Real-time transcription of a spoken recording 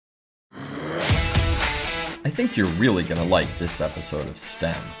I think you're really going to like this episode of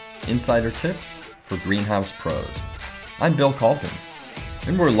STEM, Insider Tips for Greenhouse Pros. I'm Bill Calkins,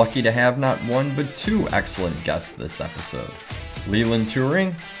 and we're lucky to have not one but two excellent guests this episode. Leland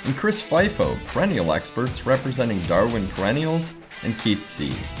Toering and Chris Fifo, perennial experts representing Darwin Perennials and Keith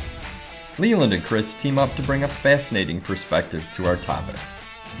Seed. Leland and Chris team up to bring a fascinating perspective to our topic,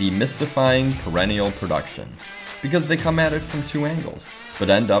 demystifying perennial production, because they come at it from two angles,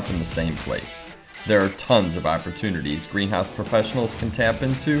 but end up in the same place. There are tons of opportunities greenhouse professionals can tap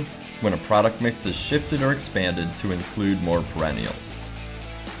into when a product mix is shifted or expanded to include more perennials.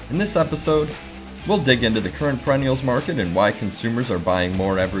 In this episode, we'll dig into the current perennials market and why consumers are buying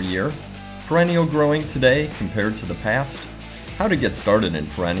more every year, perennial growing today compared to the past, how to get started in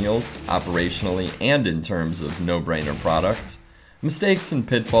perennials operationally and in terms of no-brainer products, mistakes and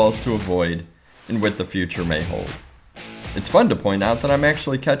pitfalls to avoid, and what the future may hold. It's fun to point out that I'm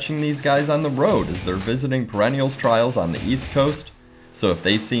actually catching these guys on the road as they're visiting perennials trials on the East Coast, so if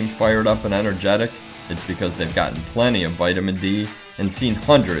they seem fired up and energetic, it's because they've gotten plenty of vitamin D and seen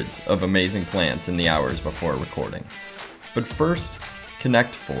hundreds of amazing plants in the hours before recording. But first,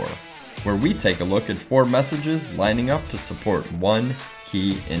 Connect 4, where we take a look at 4 messages lining up to support one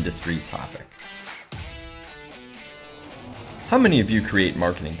key industry topic. How many of you create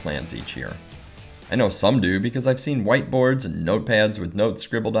marketing plans each year? I know some do because I've seen whiteboards and notepads with notes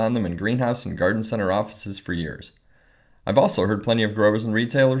scribbled on them in greenhouse and garden center offices for years. I've also heard plenty of growers and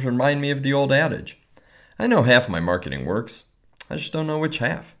retailers remind me of the old adage, I know half my marketing works, I just don't know which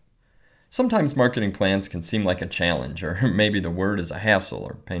half. Sometimes marketing plans can seem like a challenge, or maybe the word is a hassle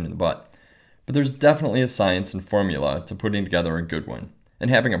or pain in the butt. But there's definitely a science and formula to putting together a good one, and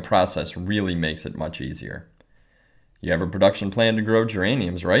having a process really makes it much easier. You have a production plan to grow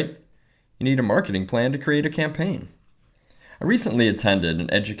geraniums, right? You need a marketing plan to create a campaign. I recently attended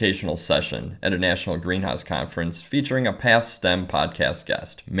an educational session at a national greenhouse conference featuring a past STEM podcast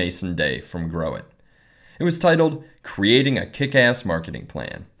guest, Mason Day from Grow It. It was titled, Creating a Kick-Ass Marketing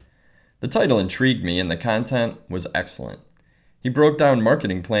Plan. The title intrigued me and the content was excellent. He broke down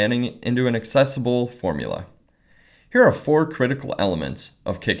marketing planning into an accessible formula. Here are 4 critical elements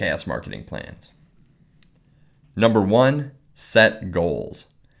of kick-ass marketing plans. Number 1, set goals.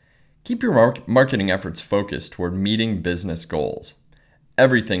 Keep your marketing efforts focused toward meeting business goals.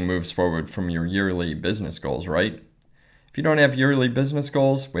 Everything moves forward from your yearly business goals, right? If you don't have yearly business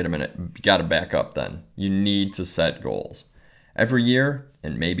goals, wait a minute, you gotta back up then. You need to set goals. Every year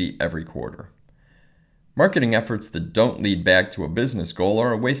and maybe every quarter. Marketing efforts that don't lead back to a business goal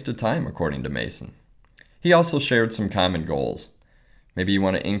are a waste of time, according to Mason. He also shared some common goals. Maybe you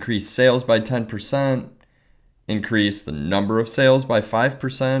want to increase sales by 10%, increase the number of sales by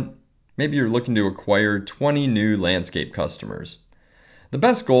 5%, maybe you're looking to acquire 20 new landscape customers. The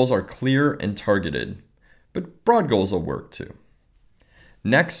best goals are clear and targeted, but broad goals will work too.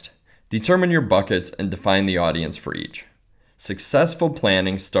 Next, determine your buckets and define the audience for each. Successful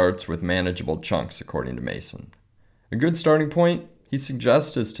planning starts with manageable chunks, according to Mason. A good starting point, he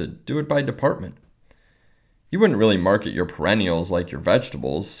suggests, is to do it by department. You wouldn't really market your perennials like your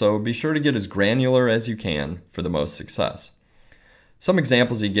vegetables, so be sure to get as granular as you can for the most success. Some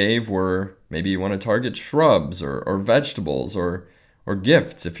examples he gave were maybe you want to target shrubs or vegetables or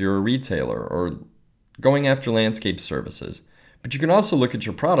gifts if you're a retailer, or going after landscape services. But you can also look at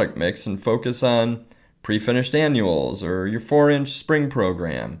your product mix and focus on pre-finished annuals or your 4-inch spring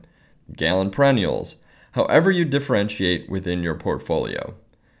program, gallon perennials, however you differentiate within your portfolio.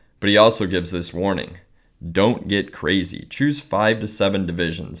 But he also gives this warning. Don't get crazy. Choose 5 to 7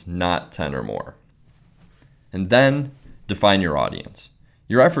 divisions, not 10 or more. And then, define your audience.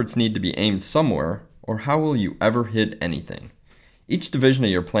 Your efforts need to be aimed somewhere, or how will you ever hit anything? Each division of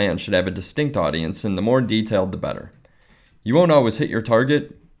your plan should have a distinct audience, and the more detailed, the better. You won't always hit your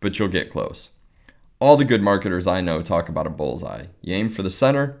target, but you'll get close. All the good marketers I know talk about a bullseye. You aim for the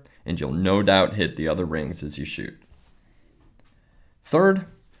center, and you'll no doubt hit the other rings as you shoot. Third,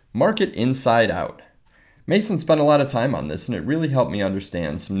 market inside out. Mason spent a lot of time on this, and it really helped me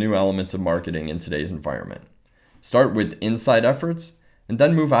understand some new elements of marketing in today's environment. Start with inside efforts, and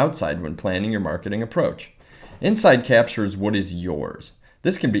then move outside when planning your marketing approach. Inside captures what is yours.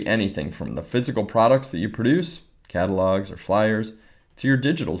 This can be anything from the physical products that you produce, catalogs or flyers, to your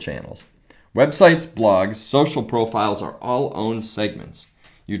digital channels. Websites, blogs, social profiles are all owned segments.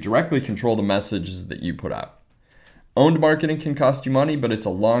 You directly control the messages that you put out. Owned marketing can cost you money, but it's a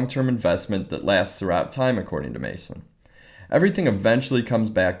long-term investment that lasts throughout time, according to Mason. Everything eventually comes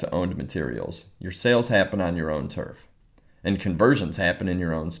back to owned materials. Your sales happen on your own turf, and conversions happen in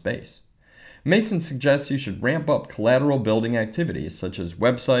your own space. Mason suggests you should ramp up collateral building activities such as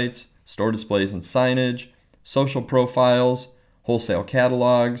websites, store displays and signage, social profiles, wholesale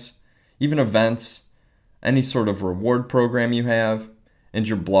catalogs, even events, any sort of reward program you have, and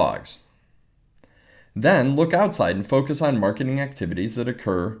your blogs. Then look outside and focus on marketing activities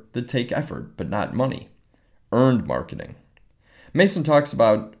that take effort but not money. Earned marketing. Mason talks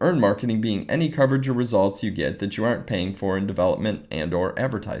about earned marketing being any coverage or results you get that you aren't paying for in development and/or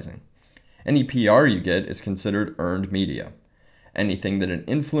advertising. Any PR you get is considered earned media. Anything that an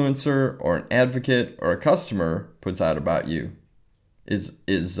influencer or an advocate or a customer puts out about you is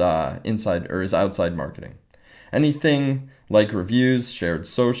outside marketing. Anything like reviews, shared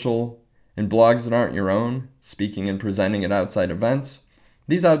social, and blogs that aren't your own, speaking and presenting at outside events,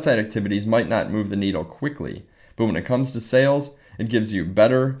 these outside activities might not move the needle quickly, but when it comes to sales, it gives you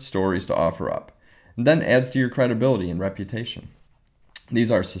better stories to offer up, and then adds to your credibility and reputation.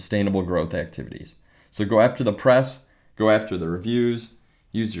 These are sustainable growth activities. So go after the press, go after the reviews,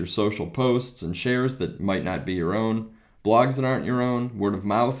 use your social posts and shares that might not be your own, blogs that aren't your own, word of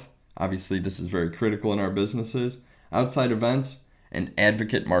mouth. Obviously, this is very critical in our businesses, outside events, and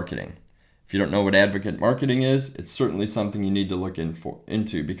advocate marketing. If you don't know what advocate marketing is, it's certainly something you need to look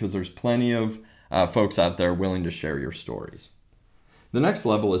into because there's plenty of folks out there willing to share your stories. The next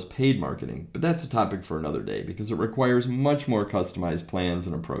level is paid marketing, but that's a topic for another day because it requires much more customized plans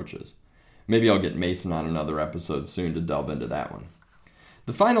and approaches. Maybe I'll get Mason on another episode soon to delve into that one.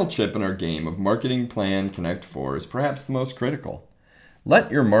 The final chip in our game of Marketing Plan Connect 4 is perhaps the most critical. Let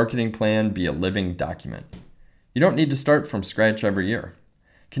your marketing plan be a living document. You don't need to start from scratch every year.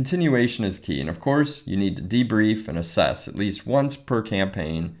 Continuation is key, and of course, you need to debrief and assess at least once per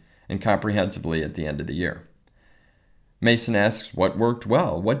campaign and comprehensively at the end of the year. Mason asks what worked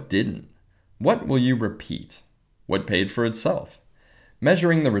well, what didn't. What will you repeat? What paid for itself?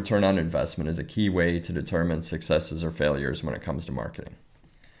 Measuring the return on investment is a key way to determine successes or failures when it comes to marketing.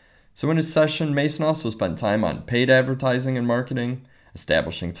 So in his session, Mason also spent time on paid advertising and marketing,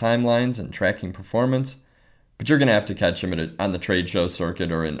 establishing timelines and tracking performance, but you're going to have to catch him on the trade show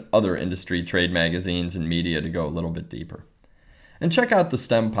circuit or in other industry trade magazines and media to go a little bit deeper. And check out the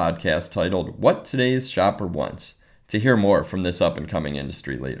STEM podcast titled What Today's Shopper Wants to hear more from this up-and-coming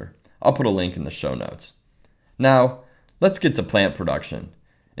industry leader. I'll put a link in the show notes. Now, let's get to plant production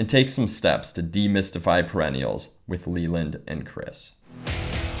and take some steps to demystify perennials with Leland and Chris.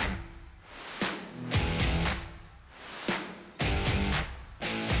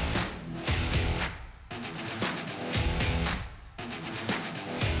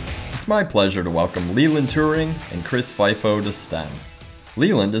 It's my pleasure to welcome Leland Toering and Chris Fifo to STEM.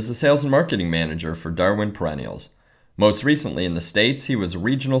 Leland is the sales and marketing manager for Darwin Perennials. Most recently in the States, he was a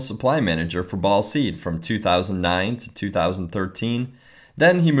regional supply manager for Ball Seed from 2009 to 2013.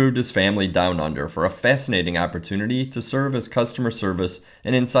 Then he moved his family down under for a fascinating opportunity to serve as customer service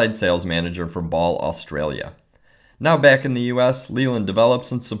and inside sales manager for Ball Australia. Now back in the US, Leland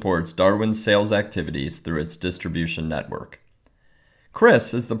develops and supports Darwin's sales activities through its distribution network.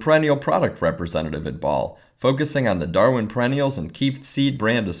 Chris is the perennial product representative at Ball, focusing on the Darwin Perennials and Kieft seed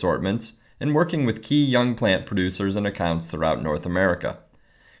brand assortments and working with key young plant producers and accounts throughout North America.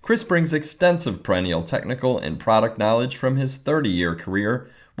 Chris brings extensive perennial technical and product knowledge from his 30-year career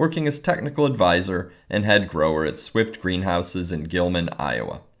working as technical advisor and head grower at Swift Greenhouses in Gilman,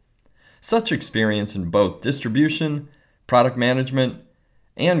 Iowa. Such experience in both distribution, product management,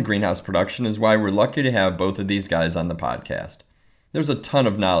 and greenhouse production is why we're lucky to have both of these guys on the podcast. There's a ton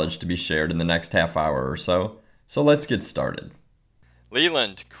of knowledge to be shared in the next half hour or so let's get started.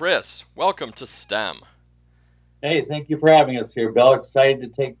 Leland, Chris, welcome to STEM. Hey, thank you for having us here, Bill. Excited to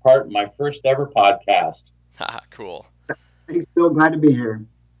take part in my first ever podcast. Cool. Thanks, Bill. Glad to be here.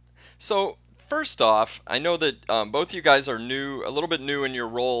 So, first off, I know that both you guys are new, a little bit new in your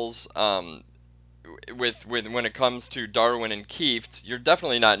roles with when it comes to Darwin and Kieft. You're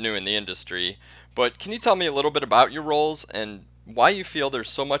definitely not new in the industry, but can you tell me a little bit about your roles and why you feel there's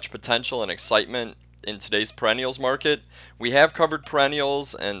so much potential and excitement in today's perennials market? We have covered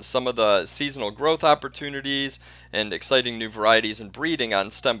perennials and some of the seasonal growth opportunities and exciting new varieties and breeding on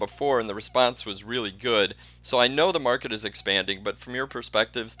STEM before, and the response was really good. So I know the market is expanding, but from your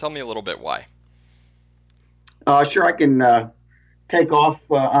perspectives, tell me a little bit why. Sure, I can take off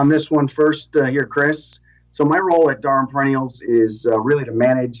on this one first here, Chris. So my role at Darwin Perennials is really to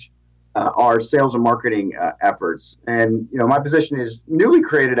manage our sales and marketing efforts. And, my position is newly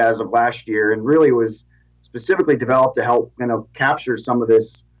created as of last year and really was specifically developed to help, capture some of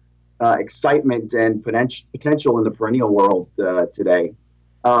this excitement and potential in the perennial world today.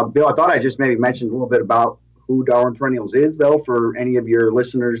 Bill, I thought I just maybe mentioned a little bit about who Darwin Perennials is, though, for any of your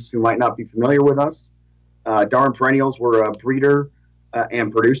listeners who might not be familiar with us. Darwin Perennials, we're a breeder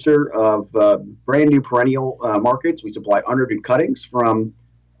and producer of brand new perennial markets. We supply unrooted cuttings from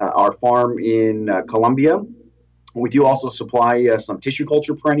our farm in Colombia. We do also supply some tissue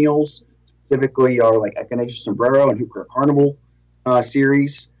culture perennials, specifically our like Echinacea sombrero and Heuchera carnival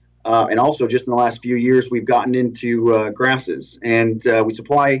series. And also, just in the last few years, we've gotten into grasses, and we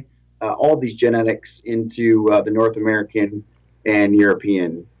supply all of these genetics into the North American and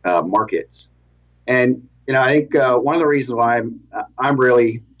European markets. And I think one of the reasons why I'm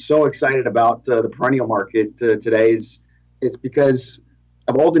really so excited about the perennial market today is because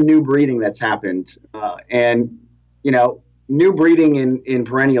of all the new breeding that's happened, and new breeding in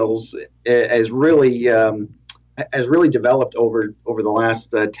perennials has really developed over the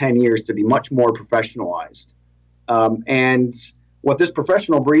last 10 years to be much more professionalized. And what this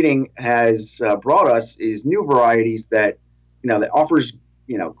professional breeding has brought us is new varieties that offers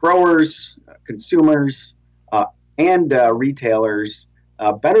growers, consumers, and retailers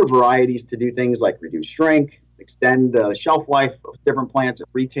better varieties to do things like reduce shrink, extend the shelf life of different plants at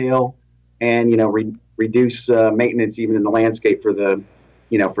retail, and reduce maintenance even in the landscape for the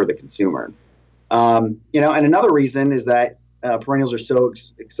consumer. And another reason is that perennials are so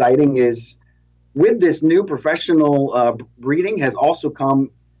exciting is with this new professional breeding has also come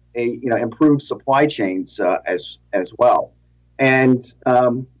improved supply chains as well. And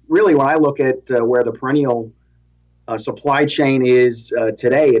really, when I look at where the perennial supply chain is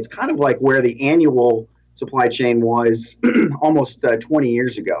today, it's kind of like where the annual supply chain was almost 20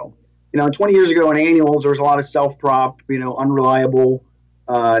 years ago. 20 years ago in annuals, there was a lot of self-prop, unreliable,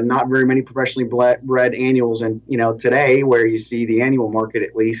 not very many professionally bred annuals. And, today, where you see the annual market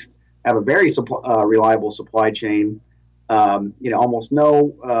at least have a very reliable supply chain, almost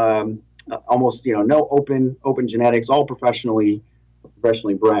no open genetics, all professionally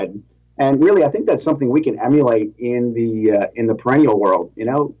bred. And really, I think that's something we can emulate in the perennial world.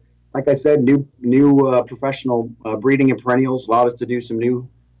 Like I said, new professional breeding in perennials allowed us to do some new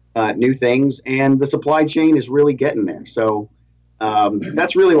things, and the supply chain is really getting there. So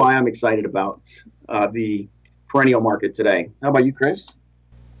that's really why I'm excited about the perennial market today. How about you, Chris?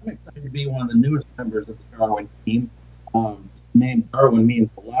 I'm excited to be one of the newest members of the Darwin team. The name Darwin means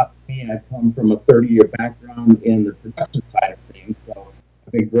a lot to me. I come from a 30-year background in the production side of things, so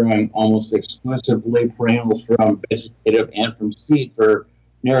I've been growing almost exclusively perennials from vegetative and from seed for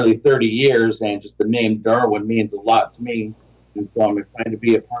nearly 30 years, and just the name Darwin means a lot to me. And so I'm excited to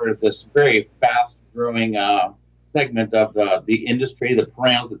be a part of this very fast-growing segment of the industry, the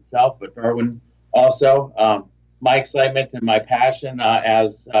perennials itself, but Darwin also. My excitement and my passion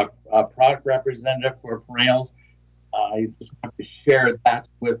as a product representative for perennials, I just want to share that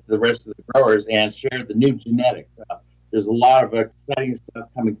with the rest of the growers and share the new genetics. There's a lot of exciting stuff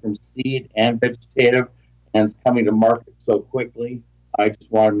coming from seed and vegetative, and it's coming to market so quickly. I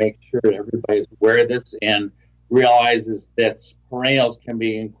just want to make sure that everybody's aware of this and realizes that perennials can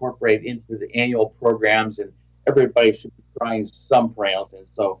be incorporated into the annual programs, and everybody should be trying some perennials. And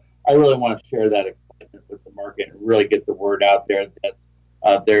so I really want to share that excitement with the market and really get the word out there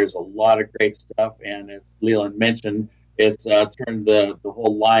that there's a lot of great stuff. And as Leland mentioned, it's turned the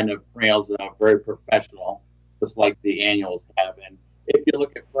whole line of perennials very professional, just like the annuals have. And if you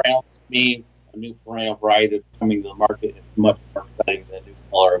look at perennials, to me, a new perennial variety that's coming to the market is much more exciting than a new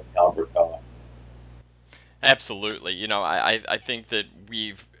color of Albertoa. Absolutely. I think that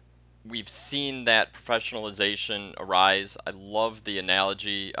we've seen that professionalization arise. I love the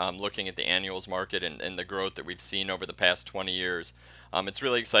analogy looking at the annuals market and the growth that we've seen over the past 20 years. It's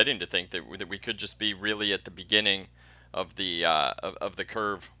really exciting to think that we could just be really at the beginning of the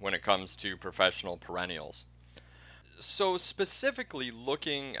curve when it comes to professional perennials. So specifically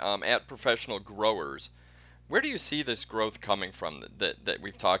looking at professional growers, where do you see this growth coming from that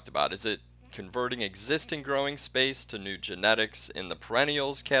we've talked about? Is it converting existing growing space to new genetics in the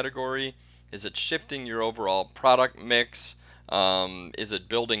perennials category? Is it shifting your overall product mix? Is it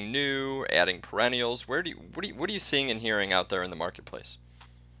building new, adding perennials? What are you seeing and hearing out there in the marketplace?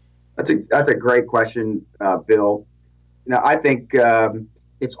 That's a great question, Bill. I think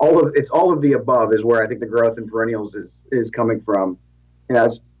it's all of the above is where I think the growth in perennials is coming from.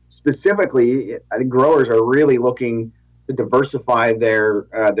 Specifically, I think growers are really looking to diversify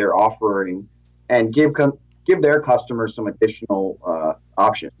their offering and give their customers some additional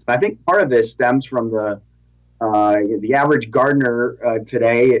options. And I think part of this stems from the average gardener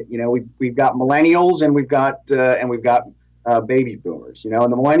today. We've got millennials and we've got baby boomers. And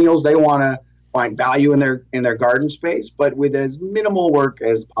the millennials, they want to find value in their garden space, but with as minimal work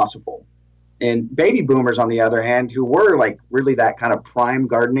as possible. And baby boomers, on the other hand, who were like really that kind of prime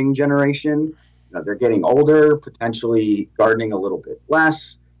gardening generation, they're getting older, potentially gardening a little bit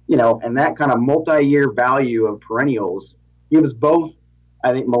less, and that kind of multi-year value of perennials gives both,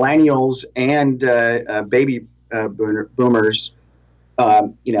 I think, millennials and baby boomers,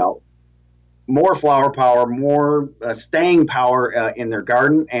 more flower power, more staying power in their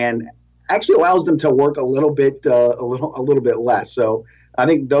garden, and actually allows them to work a little bit less. So I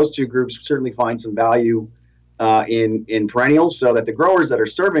think those two groups certainly find some value in perennials, so that the growers that are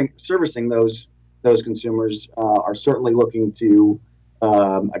servicing those consumers are certainly looking to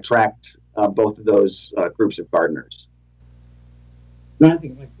attract both of those groups of gardeners. No, I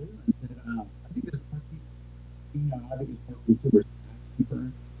think like Leland said, I think there's more people, I think there's more consumers asking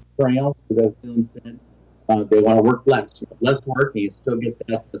for perennials, because as Leland said, they want to work less. Less work, and you still get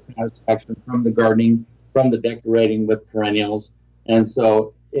that satisfaction from the gardening, from the decorating with perennials. And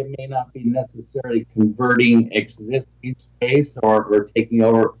so it may not be necessarily converting existing space or taking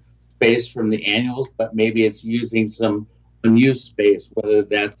over space from the annuals, but maybe it's using some unused space, whether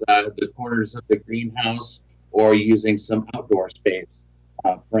that's the corners of the greenhouse or using some outdoor space.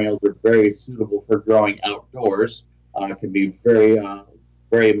 Perennials are very suitable for growing outdoors. Can be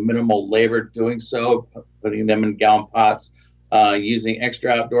very minimal labor doing so, putting them in gallon pots, using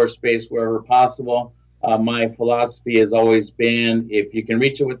extra outdoor space wherever possible. My philosophy has always been, if you can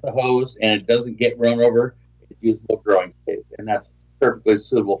reach it with the hose and it doesn't get run over, it's usable growing space, and that's perfectly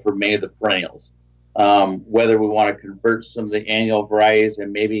suitable for many of the perennials. Whether we want to convert some of the annual varieties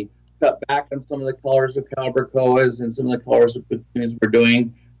and maybe cut back on some of the colors of calibrachoas and some of the colors of petunias we're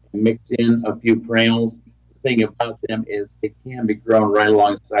doing, and mix in a few perennials. The thing about them is they can be grown right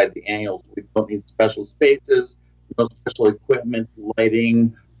alongside the annuals. We don't need special spaces, no special equipment,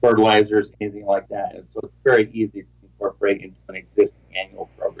 lighting, fertilizers, anything like that. And so it's very easy to incorporate into an existing annual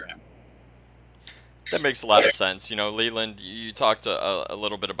program. That makes a lot of sense. Leland, you talked a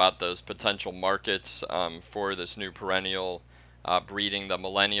little bit about those potential markets for this new perennial breeding, the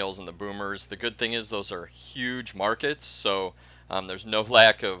millennials and the boomers. The good thing is those are huge markets, so there's no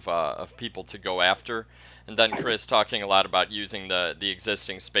lack of people to go after. And then Chris talking a lot about using the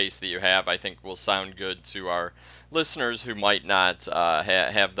existing space that you have, I think will sound good to our listeners who might not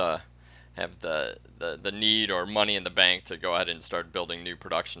have the need or money in the bank to go ahead and start building new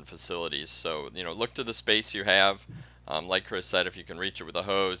production facilities. So look to the space you have. Like Chris said, if you can reach it with a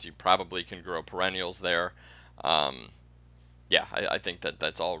hose, you probably can grow perennials there. I think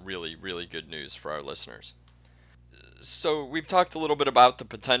that's all really, really good news for our listeners. So we've talked a little bit about the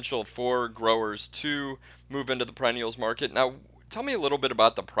potential for growers to move into the perennials market. Now, tell me a little bit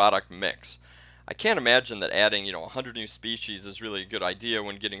about the product mix. I can't imagine that adding 100 new species is really a good idea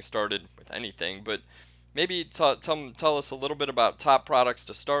when getting started with anything, but maybe tell us a little bit about top products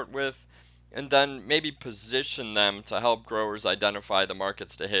to start with, and then maybe position them to help growers identify the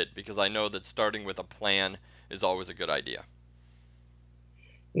markets to hit, because I know that starting with a plan is always a good idea.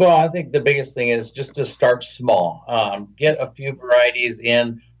 Well, I think the biggest thing is just to start small. Get a few varieties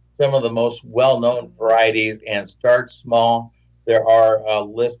in, some of the most well-known varieties, and start small. There are a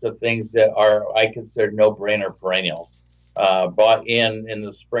list of things that I consider no-brainer perennials. Bought in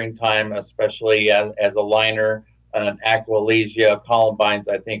the springtime, especially as a liner, Aqualesia, Columbines,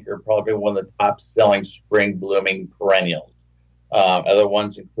 I think are probably one of the top-selling spring blooming perennials. Other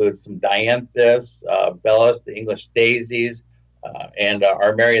ones include some Dianthus, Bellis, the English daisies, and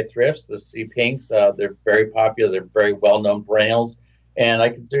Armeria thrifts, the sea pinks. They're very popular. They're very well-known perennials. And I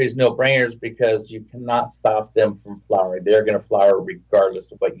consider these no-brainers because you cannot stop them from flowering. They're going to flower regardless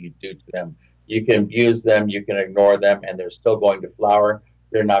of what you do to them. You can abuse them, you can ignore them, and they're still going to flower.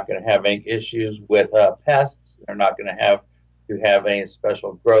 They're not going to have any issues with pests. They're not going to have any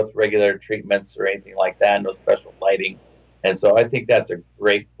special growth regulator treatments or anything like that, no special lighting. And so I think that's a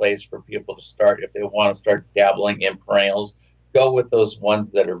great place for people to start if they want to start dabbling in perennials. Go with those ones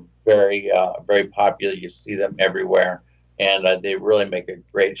that are very, very popular. You see them everywhere, and they really make a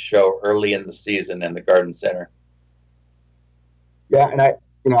great show early in the season in the garden center. Yeah, and I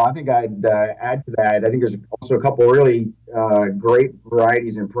think I'd add to that. I think there's also a couple really great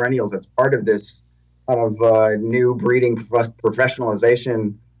varieties and perennials that's part of this kind of new breeding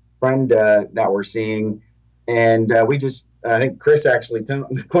professionalization trend that we're seeing. And I think Chris actually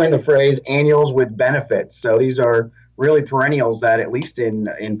coined the phrase "annuals with benefits." So these are really perennials that, at least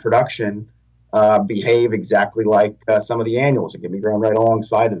in production, behave exactly like some of the annuals. It can be grown right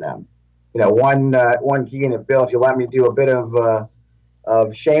alongside of them. One key, and if you let me do a bit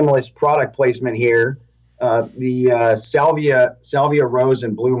of shameless product placement here, the Salvia Rose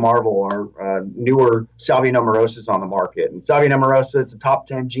and Blue Marble are newer Salvia numerosus on the market. And Salvia numerosa, it's a top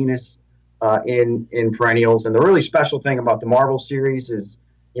 10 genus in perennials. And the really special thing about the Marble series is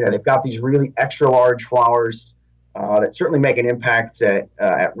they've got these really extra large flowers that certainly make an impact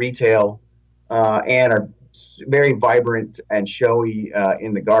at retail and are very vibrant and showy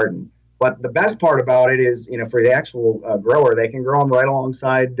in the garden. But the best part about it is, for the actual grower, they can grow them right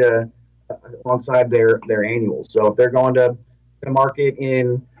alongside their annuals. So if they're going to market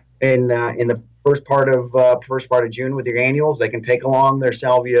in the first part of June with your annuals, they can take along their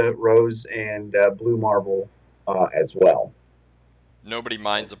salvia, rose, and blue marble as well. Nobody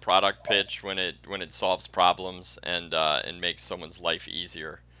minds a product pitch when it solves problems and makes someone's life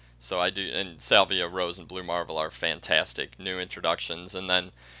easier. So I do, and salvia, rose, and blue marble are fantastic new introductions. And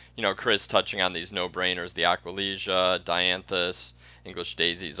then, Chris touching on these no-brainers, the Aquilegia, Dianthus, English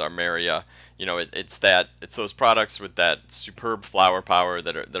daisies, Armeria. It's those products with that superb flower power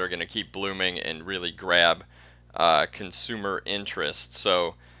that are going to keep blooming and really grab consumer interest.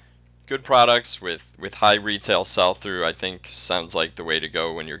 So good products with high retail sell-through, I think, sounds like the way to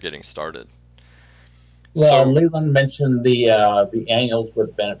go when you're getting started. Well, Leland mentioned the annuals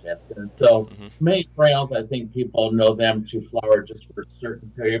with benefits, and so many perennials, I think people know them to flower just for a certain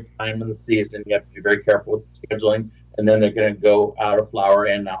period of time in the season. You have to be very careful with scheduling, and then they're going to go out of flower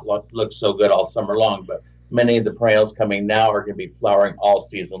and not look so good all summer long. But many of the perennials coming now are going to be flowering all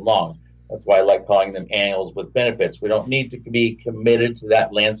season long. That's why I like calling them annuals with benefits. We don't need to be committed to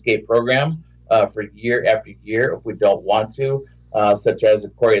that landscape program for year after year if we don't want to, such as a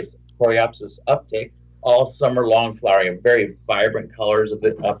Coreopsis uptake, all summer long flowering, very vibrant colors of the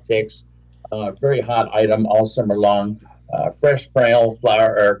uptakes, very hot item all summer long, fresh perennial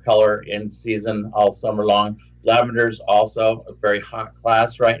flower or color in season all summer long. Lavenders also a very hot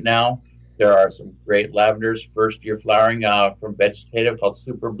class right now. There are some great lavenders first year flowering from Vegetative called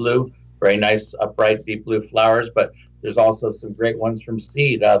Super Blue, very nice upright deep blue flowers, but there's also some great ones from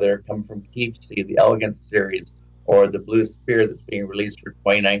Seed. They're coming from Keep Seed, the Elegant series, or the Blue Spear that's being released for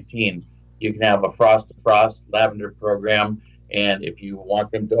 2019. You can have a frost to frost lavender program, and if you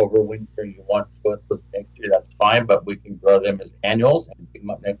want them to overwinter and you want to go with those next year, that's fine, but we can grow them as annuals and pick them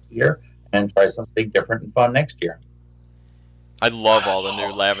up next year and try something different and fun next year. I love all the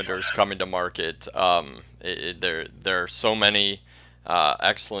new lavenders coming to market. There are so many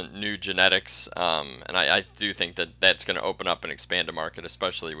excellent new genetics, and I do think that's going to open up and expand a market,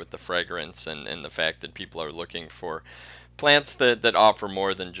 especially with the fragrance and the fact that people are looking for plants that offer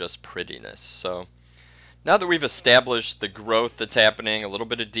more than just prettiness. So now that we've established the growth that's happening, a little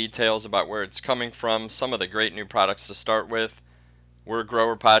bit of details about where it's coming from, some of the great new products to start with, we're a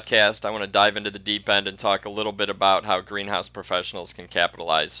grower podcast. I want to dive into the deep end and talk a little bit about how greenhouse professionals can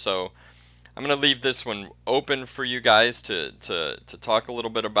capitalize. So I'm going to leave this one open for you guys to talk a little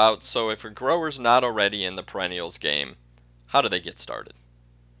bit about. So if a grower's not already in the perennials game, how do they get started?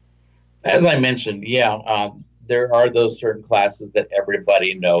 As I mentioned, there are those certain classes that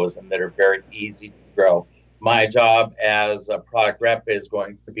everybody knows and that are very easy to grow. My job as a product rep is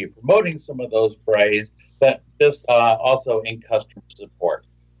going to be promoting some of those varieties, but just also in customer support.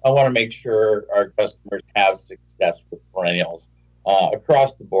 I want to make sure our customers have success with perennials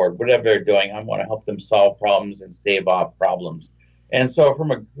across the board. Whatever they're doing, I want to help them solve problems and stave off problems. And so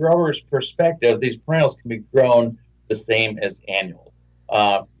from a grower's perspective, these perennials can be grown the same as annuals.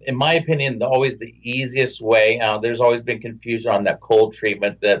 In my opinion, always the easiest way. There's always been confusion on that cold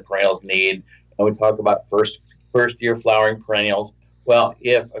treatment that perennials need. And we talk about first year flowering perennials. Well,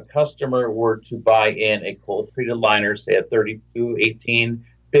 if a customer were to buy in a cold treated liner, say a 32, 18,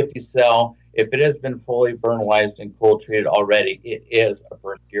 50 cell, if it has been fully vernalized and cold treated already, it is a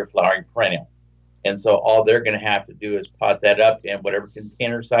first year flowering perennial. And so all they're going to have to do is pot that up in whatever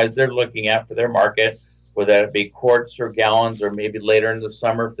container size they're looking at for their market, whether it be quarts or gallons, or maybe later in the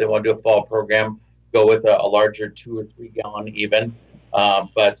summer if they want to do a fall program, go with a larger 2 or 3 gallon even.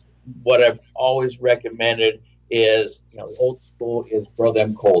 But what I've always recommended is, the old school is grow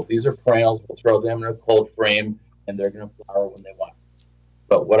them cold. These are perennials. We'll throw them in a cold frame, and they're going to flower when they want.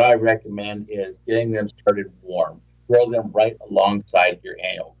 But what I recommend is getting them started warm. Grow them right alongside your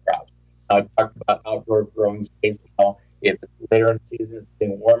annual crops. I talked about outdoor growing space. If it's later in the season, it's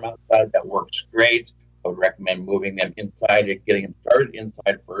getting warm outside, that works great. I would recommend moving them inside and getting them started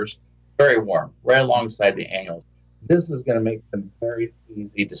inside first. Very warm, right alongside the annuals. This is going to make them very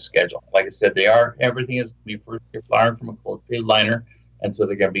easy to schedule. Like I said, everything is going to be first year flowering from a cold treated liner, and so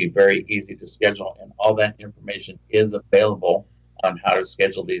they're going to be very easy to schedule. And all that information is available on how to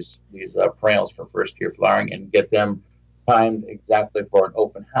schedule these perennials for first year flowering and get them timed exactly for an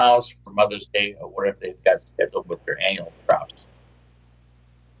open house, for Mother's Day, or whatever they've got scheduled with their annual crops.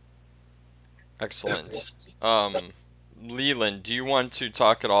 Excellent. Leland, do you want to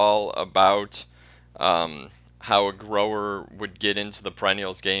talk at all about how a grower would get into the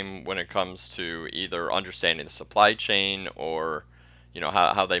perennials game when it comes to either understanding the supply chain or,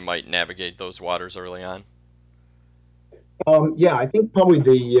 how they might navigate those waters early on? Yeah, I think probably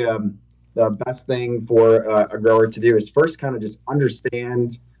the best thing for a grower to do is first kind of just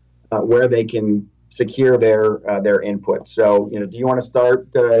understand where they can secure their inputs. So, do you want to start?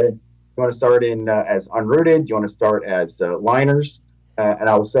 You want to start in as unrooted? Do you want to start as liners? And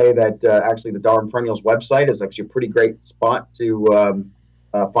I will say that actually the Darwin Perennials website is actually a pretty great spot to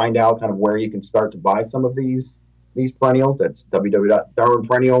find out kind of where you can start to buy some of these perennials. That's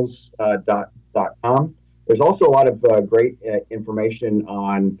www.darwinperennials.com. There's also a lot of great information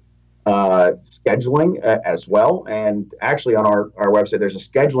on scheduling as well. And actually on our website, there's a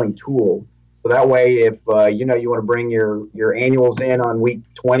scheduling tool. So that way, if you want to bring your annuals in on week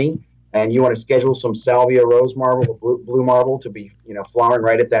 20 and you want to schedule some salvia, rose marble, or blue marble to be flowering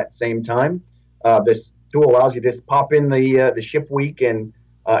right at that same time, this tool allows you to just pop in the ship week and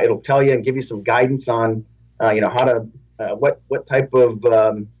it'll tell you and give you some guidance on how to what type of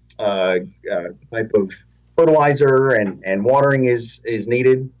fertilizer and watering is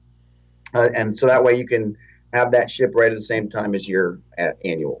needed, and so that way you can have that ship right at the same time as your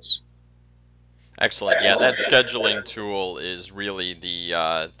annuals. Excellent. Yeah, that scheduling tool is really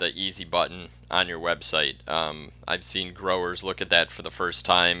the easy button on your website. I've seen growers look at that for the first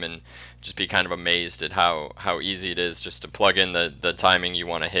time and just be kind of amazed at how easy it is just to plug in the timing you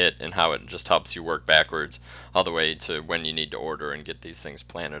want to hit and how it just helps you work backwards all the way to when you need to order and get these things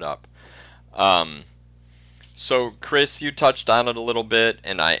planted up. So Chris, you touched on it a little bit,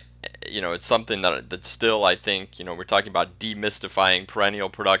 and it's something that still, I think, we're talking about demystifying perennial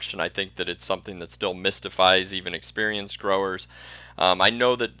production. I think that it's something that still mystifies even experienced growers. I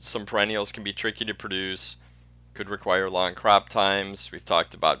know that some perennials can be tricky to produce, could require long crop times. We've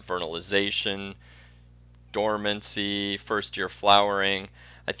talked about vernalization, dormancy, first year flowering.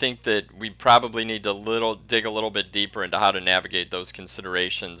 I think that we probably need to dig a little bit deeper into how to navigate those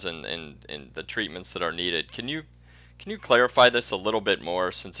considerations and the treatments that are needed. Can you clarify this a little bit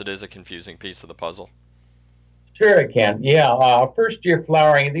more, since it is a confusing piece of the puzzle? Sure, I can. Yeah, first year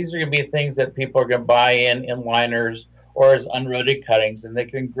flowering, these are going to be things that people are going to buy in liners or as unrooted cuttings, and they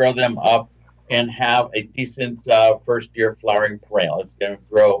can grow them up and have a decent first year flowering perennial. It's going to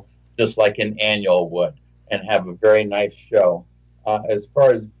grow just like an annual would and have a very nice show. As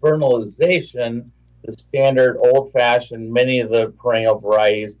far as vernalization, the standard old fashioned, many of the perennial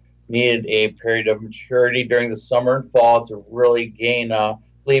varieties needed a period of maturity during the summer and fall to really gain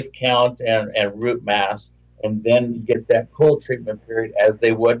leaf count and root mass, and then get that cool treatment period as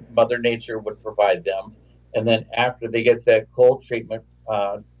Mother Nature would provide them. And then after they get that cold treatment,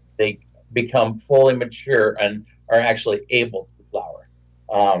 they become fully mature and are actually able to flower.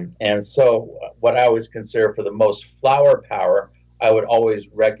 And so what I always consider for the most flower power, I would always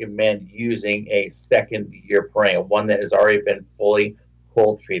recommend using a second year perennial, one that has already been fully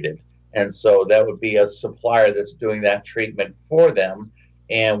cold treated. And so that would be a supplier that's doing that treatment for them.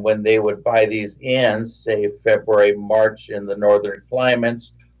 And when they would buy these in, say February, March in the northern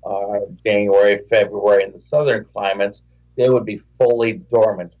climates, January, February in the southern climates, they would be fully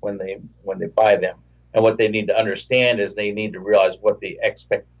dormant when they buy them. And what they need to understand is they need to realize what the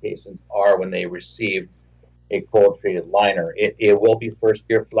expectations are when they receive a cold treated liner. It will be first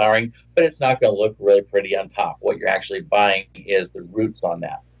year flowering, but it's not going to look really pretty on top. What you're actually buying is the roots on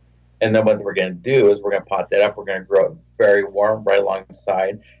that. And then what we're going to do is we're going to pot that up. We're going to grow it very warm right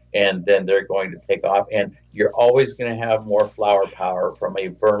alongside, and then they're going to take off. And you're always going to have more flower power from a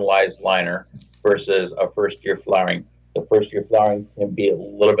vernalized liner versus a first year flowering. The first year flowering can be a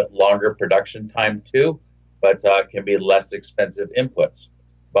little bit longer production time too, but can be less expensive inputs.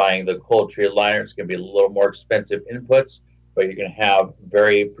 Buying the cold treated liners can be a little more expensive inputs, but you're going to have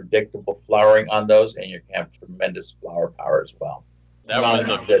very predictable flowering on those, and you're going to have tremendous flower power as well. That was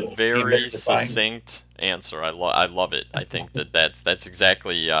a very succinct answer. I love it. I think that's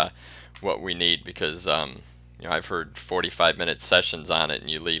exactly what we need, because I've heard 45-minute sessions on it, and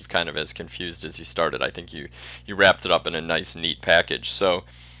you leave kind of as confused as you started. I think you wrapped it up in a nice, neat package. So,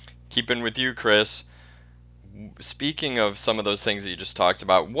 keeping with you, Chris, speaking of some of those things that you just talked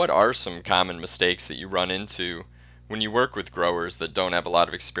about, what are some common mistakes that you run into when you work with growers that don't have a lot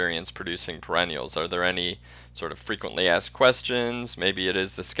of experience producing perennials? Are there any sort of frequently asked questions? Maybe it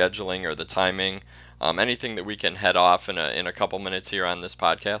is the scheduling or the timing. Anything that we can head off in a couple minutes here on this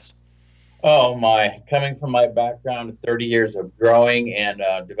podcast? Oh my! Coming from my background of 30 years of growing and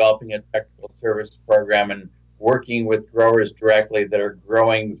developing a technical service program and working with growers directly that are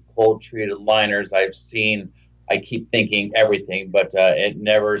growing cold treated liners, I've seen I keep thinking everything, but it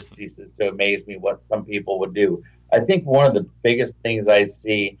never ceases to amaze me what some people would do. I think one of the biggest things I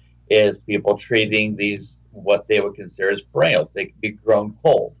see is people treating these what they would consider as perennials. They can be grown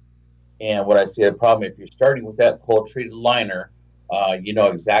cold. And what I see a problem, if you're starting with that cold treated liner, you know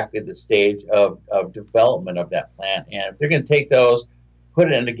exactly the stage of development of that plant. And if they're going to take those, put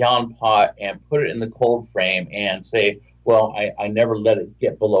it in a gallon pot and put it in the cold frame and say, well, I never let it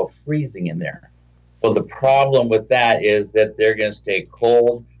get below freezing in there. Well, the problem with that is that they're going to stay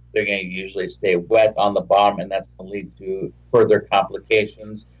cold. They're going to usually stay wet on the bottom, and that's going to lead to further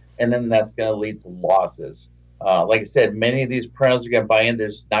complications. And then that's going to lead to losses. Like I said, many of these perennials you're going to buy in,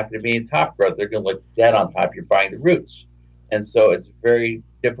 there's not going to be any top growth. They're going to look dead on top. You're buying the roots. And so it's very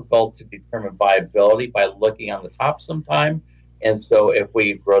difficult to determine viability by looking on the top sometime. And so if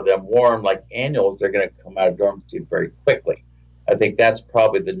we grow them warm like annuals, they're going to come out of dormancy very quickly. I think that's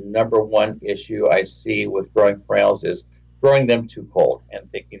probably the number one issue I see with growing perennials is growing them too cold and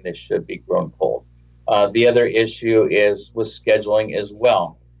thinking they should be grown cold. The other issue is with scheduling as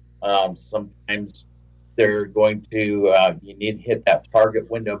well. Sometimes they're going to you need to hit that target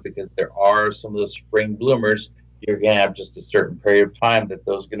window because there are some of those spring bloomers. You're going to have just a certain period of time that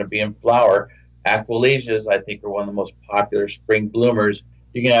those are going to be in flower. Aquilasias, I think, are one of the most popular spring bloomers.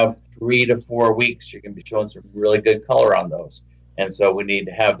 You're going to have 3 to 4 weeks. You're going to be showing some really good color on those. And so we need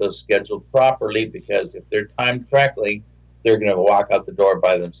to have those scheduled properly because if they're timed correctly, they're going to walk out the door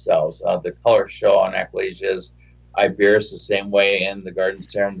by themselves. The color show on Aquilasias, Iberis the same way in the garden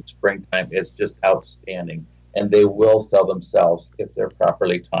center in the springtime. It's just outstanding. And they will sell themselves if they're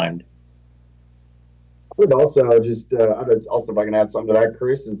properly timed. I would also just, also if I can add something to that,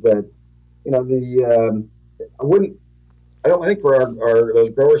 Chris, is that, you know, I don't think for our those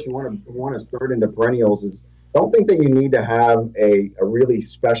growers who want to start into perennials is, don't think that you need to have a really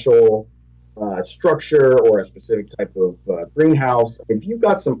special structure or a specific type of greenhouse. If you've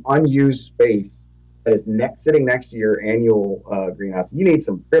got some unused space that is sitting next to your annual greenhouse, you need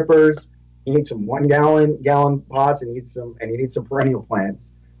some drippers, you need some 1 gallon pots, and you need some perennial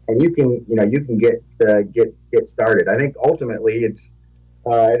plants, and you can get started. I think ultimately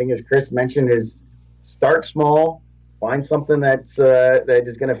I think as Chris mentioned is start small, find something that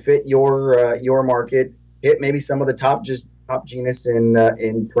is going to fit your market. Hit maybe some of the top genus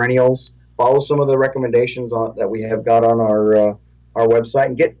in perennials. Follow some of the recommendations that we have got on our website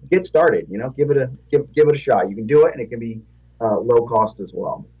and get started. You know, give it a shot. You can do it, and it can be low cost as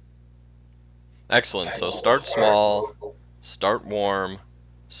well. Excellent. So start small, start warm,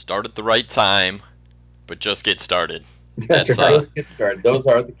 start at the right time, but just get started. That's right. Just get started. Those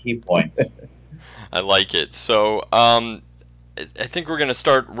are the key points. I like it. So I think we're going to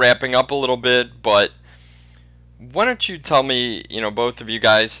start wrapping up a little bit, but why don't you tell me, both of you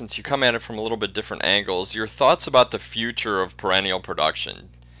guys, since you come at it from a little bit different angles, your thoughts about the future of perennial production.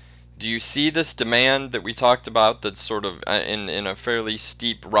 Do you see this demand that we talked about that's sort of in a fairly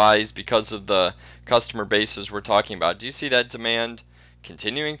steep rise because of the customer bases we're talking about? Do you see that demand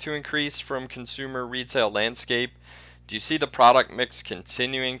continuing to increase from consumer retail landscape? Do you see the product mix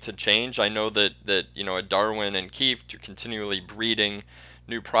continuing to change? I know that at Darwin and Keith, you're continually breeding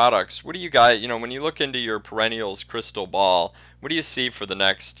new products. What do you guys, when you look into your perennials crystal ball, what do you see for the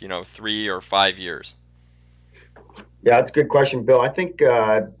next, 3 or 5 years? Yeah, that's a good question, Bill. I think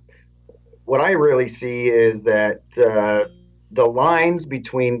what I really see is that the lines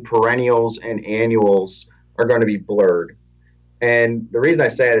between perennials and annuals are going to be blurred. And the reason I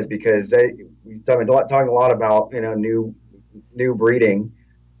say it is because we're talking a lot about new breeding,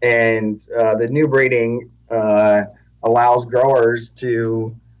 and the new breeding allows growers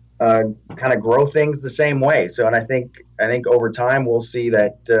to kind of grow things the same way. So, and I think over time we'll see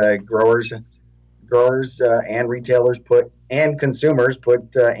that growers and retailers and consumers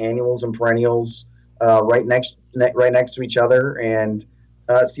put annuals and perennials right next to each other. And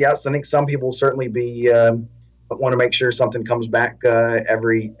so yes, I think some people will certainly be want to make sure something comes back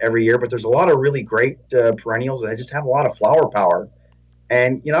every year. But there's a lot of really great perennials that just have a lot of flower power.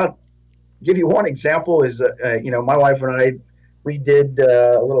 And give you one example is my wife and I redid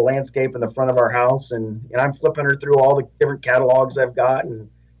a little landscape in the front of our house, and I'm flipping her through all the different catalogs I've got and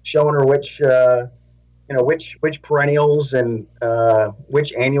showing her which perennials and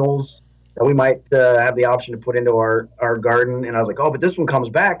which annuals that we might have the option to put into our garden. And I was like, oh, but this one comes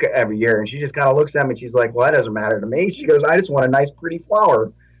back every year. And she just kind of looks at me and she's like, well, that doesn't matter to me. She goes, I just want a nice, pretty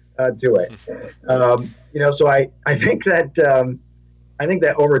flower to it. So I think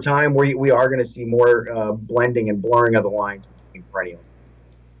that over time we are going to see more blending and blurring of the lines between perennials.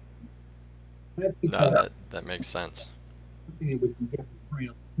 No, that makes sense. We can get from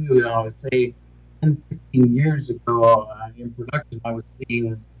perennials too. Say 10, 15 years ago in production, I was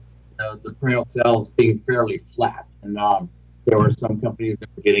seeing the perennial sales being fairly flat. And there were some companies that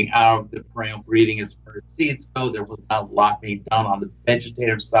were getting out of the perennial breeding as far as seeds go. There was not a lot being done on the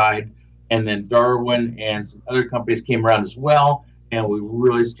vegetative side. And then Darwin and some other companies came around as well. And we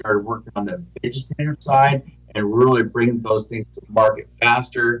really started working on the vegetative side and really bringing those things to market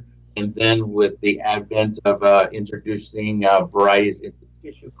faster. And then with the advent of introducing varieties into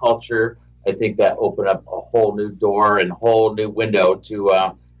tissue culture, I think that opened up a whole new door and whole new window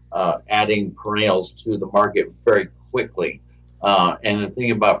to adding perennials to the market very quickly. And the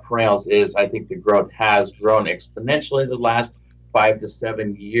thing about perennials is I think the growth has grown exponentially the last 5 to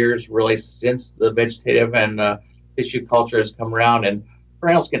 7 years, really, since the vegetative and tissue culture has come around. And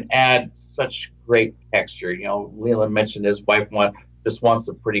perennials can add such great texture. Leland mentioned his wife just wants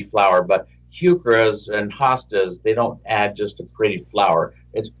a pretty flower, but heucheras and hostas, they don't add just a pretty flower.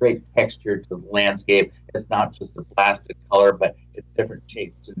 It's great texture to the landscape. It's not just a blasted color, but it's different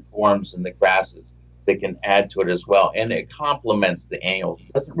shapes and forms in the grasses that can add to it as well. And it complements the annuals.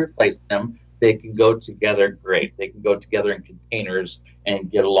 It doesn't replace them. They can go together great. They can go together in containers and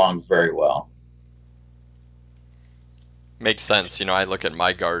get along very well. Makes sense. I look at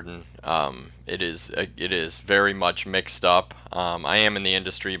my garden. It is very much mixed up. I am in the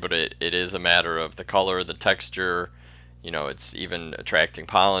industry, but it is a matter of the color, the texture. It's even attracting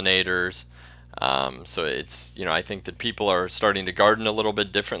pollinators. So it's I think that people are starting to garden a little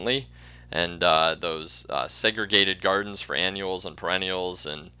bit differently, and those segregated gardens for annuals and perennials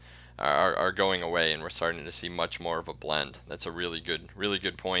and are going away, and we're starting to see much more of a blend. That's a really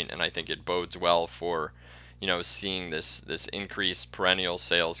good point, and I think it bodes well for seeing this increased perennial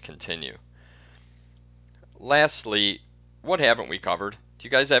sales continue. Lastly, what haven't we covered? Do you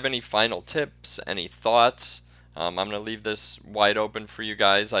guys have any final tips, any thoughts? I'm going to leave this wide open for you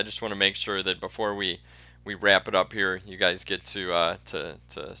guys. I just want to make sure that before we wrap it up here, you guys get to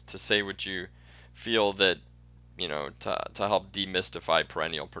say what you feel that to help demystify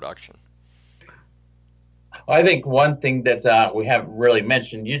perennial production. I think one thing that we haven't really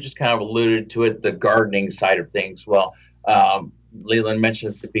mentioned, you just kind of alluded to it, the gardening side of things. Well, Leland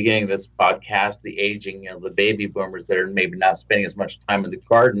mentioned at the beginning of this podcast the aging of the baby boomers that are maybe not spending as much time in the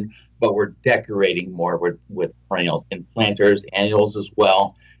garden, but we're decorating more with perennials and planters, annuals as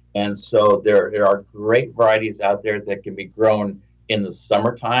well. And so there are great varieties out there that can be grown in the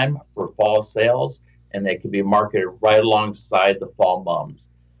summertime for fall sales, and they can be marketed right alongside the fall mums.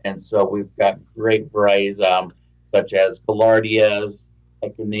 And so we've got great varieties such as Gaillardias,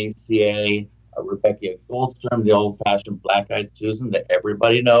 Echinacea, Rebecca Goldstrom, the old-fashioned black-eyed Susan that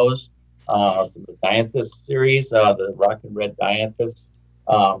everybody knows, some of the Dianthus series, the Rock and Red Dianthus.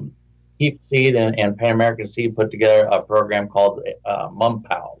 Keep Seed and Pan American Seed put together a program called Mum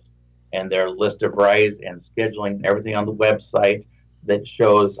Pals, and their list of varieties and scheduling and everything on the website that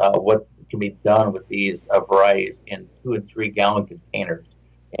shows what can be done with these varieties in 2 and 3 gallon containers,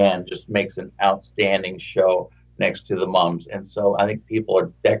 and just makes an outstanding show next to the mums. And so I think people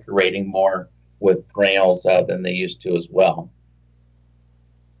are decorating more with perennials than they used to as well.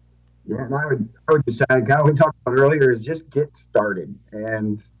 Yeah, and I would just add, kind of we talked about earlier, is just get started.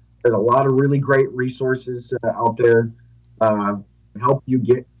 And there's a lot of really great resources out there to help you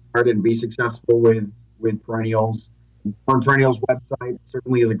get started and be successful with perennials. Our Perennials website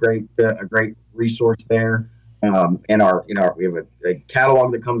certainly is a great resource there. And we have a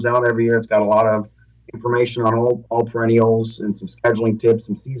catalog that comes out every year. It's got a lot of information on all perennials and some scheduling tips,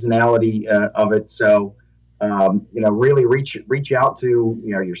 some seasonality of it. So, really reach out to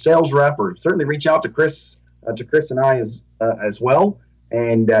your sales rep, or certainly reach out to Chris and I as well.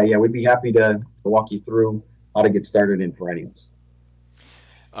 And we'd be happy to walk you through how to get started in perennials.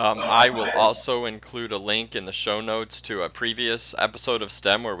 I will also include a link in the show notes to a previous episode of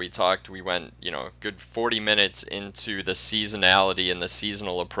STEM where we went, a good 40 minutes into the seasonality and the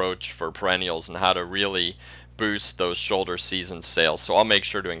seasonal approach for perennials and how to really boost those shoulder season sales. So I'll make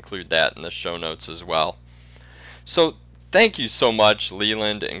sure to include that in the show notes as well. So thank you so much,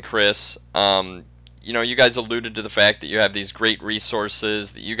 Leland and Chris. You guys alluded to the fact that you have these great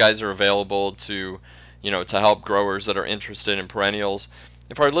resources, that you guys are available to help growers that are interested in perennials.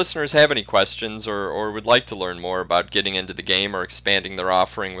 If our listeners have any questions or would like to learn more about getting into the game or expanding their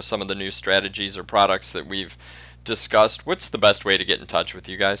offering with some of the new strategies or products that we've discussed, what's the best way to get in touch with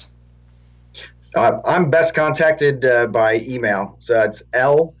you guys? I'm best contacted by email. So it's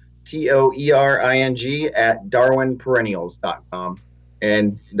LTOERING@darwinperennials.com.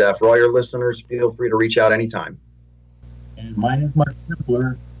 And for all your listeners, feel free to reach out anytime. And mine is much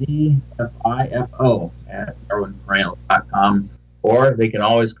simpler, CFIFO@darwinperennials.com. or they can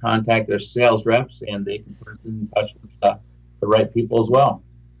always contact their sales reps and they can put us in touch with the right people as well.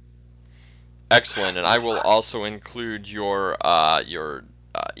 Excellent, and I will also include your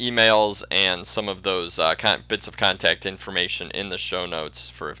emails and some of those bits of contact information in the show notes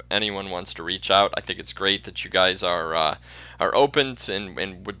for if anyone wants to reach out. I think it's great that you guys are open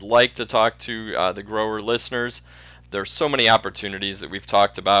and would like to talk to the grower listeners. There's so many opportunities that we've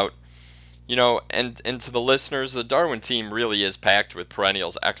talked about. And to the listeners, the Darwin team really is packed with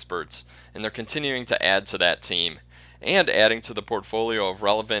Perennials experts, and they're continuing to add to that team and adding to the portfolio of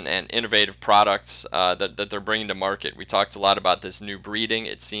relevant and innovative products that they're bringing to market. We talked a lot about this new breeding.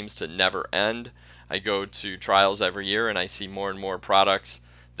 It seems to never end. I go to trials every year, and I see more and more products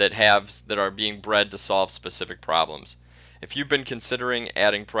that are being bred to solve specific problems. If you've been considering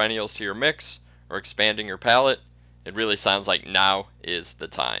adding Perennials to your mix or expanding your palette, it really sounds like now is the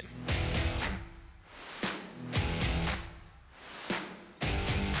time.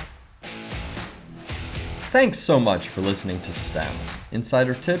 Thanks so much for listening to STEM,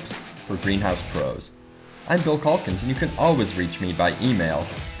 Insider Tips for Greenhouse Pros. I'm Bill Calkins, and you can always reach me by email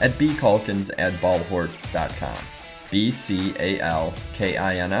at bcalkins@ballhort.com.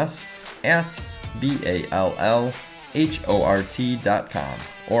 BCALKINS@BALLHORT.com,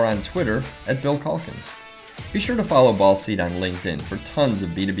 or on Twitter at Bill Calkins. Be sure to follow Ballseed on LinkedIn for tons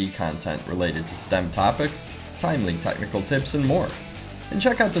of B2B content related to STEM topics, timely technical tips, and more. And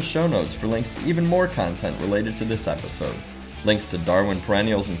check out the show notes for links to even more content related to this episode. Links to Darwin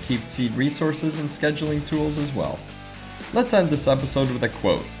Perennials and Keith Seed resources and scheduling tools as well. Let's end this episode with a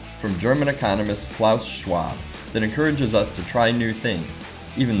quote from German economist Klaus Schwab that encourages us to try new things,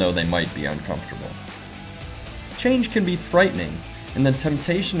 even though they might be uncomfortable. Change can be frightening, and the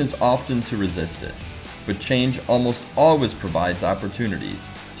temptation is often to resist it. But change almost always provides opportunities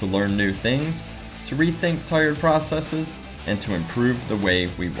to learn new things, to rethink tired processes, and to improve the way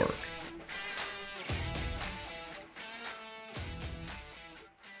we work.